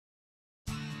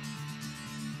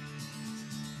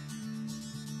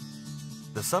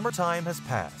The summertime has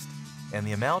passed, and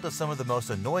the amount of some of the most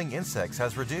annoying insects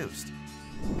has reduced.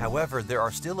 However, there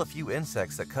are still a few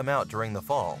insects that come out during the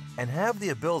fall and have the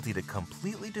ability to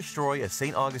completely destroy a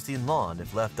St. Augustine lawn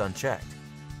if left unchecked.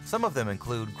 Some of them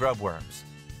include grubworms,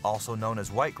 also known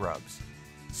as white grubs,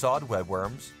 sod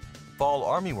webworms, fall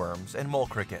armyworms, and mole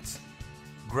crickets.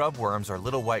 Grubworms are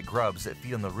little white grubs that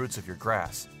feed on the roots of your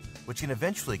grass, which can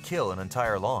eventually kill an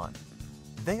entire lawn.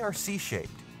 They are C-shaped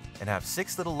and have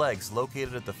 6 little legs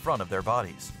located at the front of their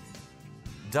bodies.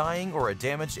 Dying or a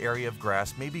damaged area of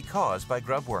grass may be caused by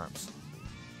grubworms.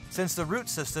 Since the root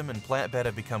system and plant bed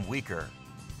have become weaker,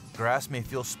 grass may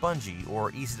feel spongy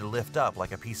or easy to lift up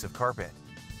like a piece of carpet.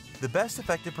 The best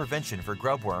effective prevention for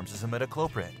grubworms is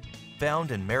imidacloprid,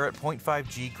 found in Merit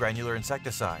 0.5G granular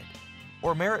insecticide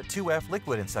or Merit 2F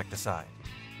liquid insecticide,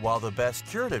 while the best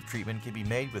curative treatment can be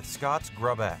made with Scott's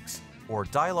Grub X or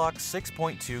Dilox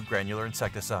 6.2 granular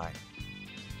insecticide.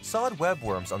 Sod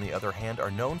webworms, on the other hand,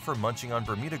 are known for munching on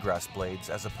Bermuda grass blades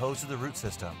as opposed to the root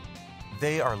system.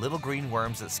 They are little green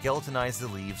worms that skeletonize the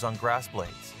leaves on grass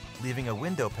blades, leaving a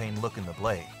window pane look in the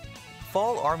blade.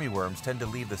 Fall armyworms tend to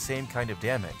leave the same kind of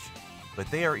damage, but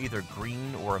they are either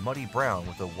green or a muddy brown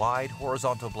with a wide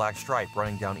horizontal black stripe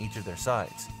running down each of their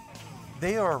sides.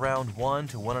 They are around 1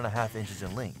 to 1.5 inches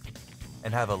in length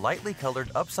and have a lightly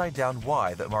colored upside-down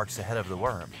Y that marks the head of the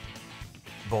worm.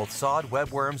 Both sod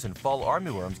webworms and fall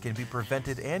armyworms can be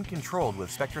prevented and controlled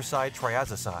with spectricide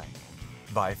triazicide,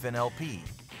 Bifin LP,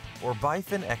 or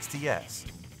Bifin XTS,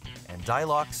 and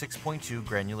Dilox 6.2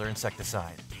 granular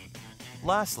insecticide.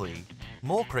 Lastly,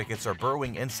 mole crickets are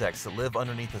burrowing insects that live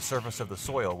underneath the surface of the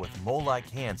soil with mole-like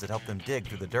hands that help them dig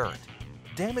through the dirt.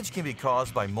 Damage can be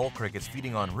caused by mole crickets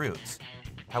feeding on roots.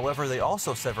 However, they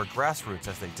also sever grass roots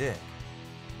as they dig.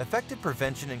 Effective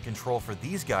prevention and control for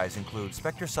these guys include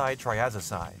spectricide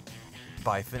triazicide,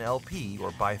 Bifin LP or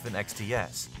Bifin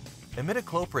XTS,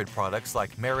 imidacloprid products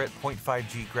like Merit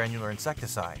 0.5G granular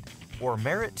insecticide or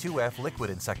Merit 2F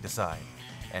liquid insecticide,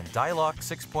 and Dilox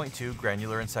 6.2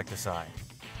 granular insecticide.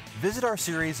 Visit our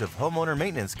series of homeowner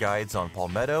maintenance guides on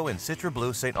Palmetto and Citra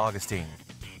Blue St. Augustine.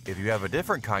 If you have a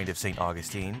different kind of St.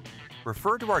 Augustine,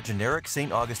 refer to our generic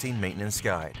St. Augustine maintenance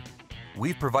guide.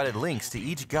 We've provided links to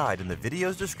each guide in the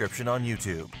video's description on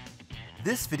YouTube.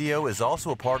 This video is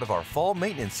also a part of our fall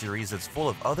maintenance series that's full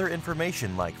of other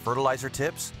information like fertilizer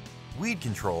tips, weed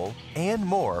control, and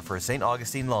more for St.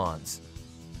 Augustine lawns.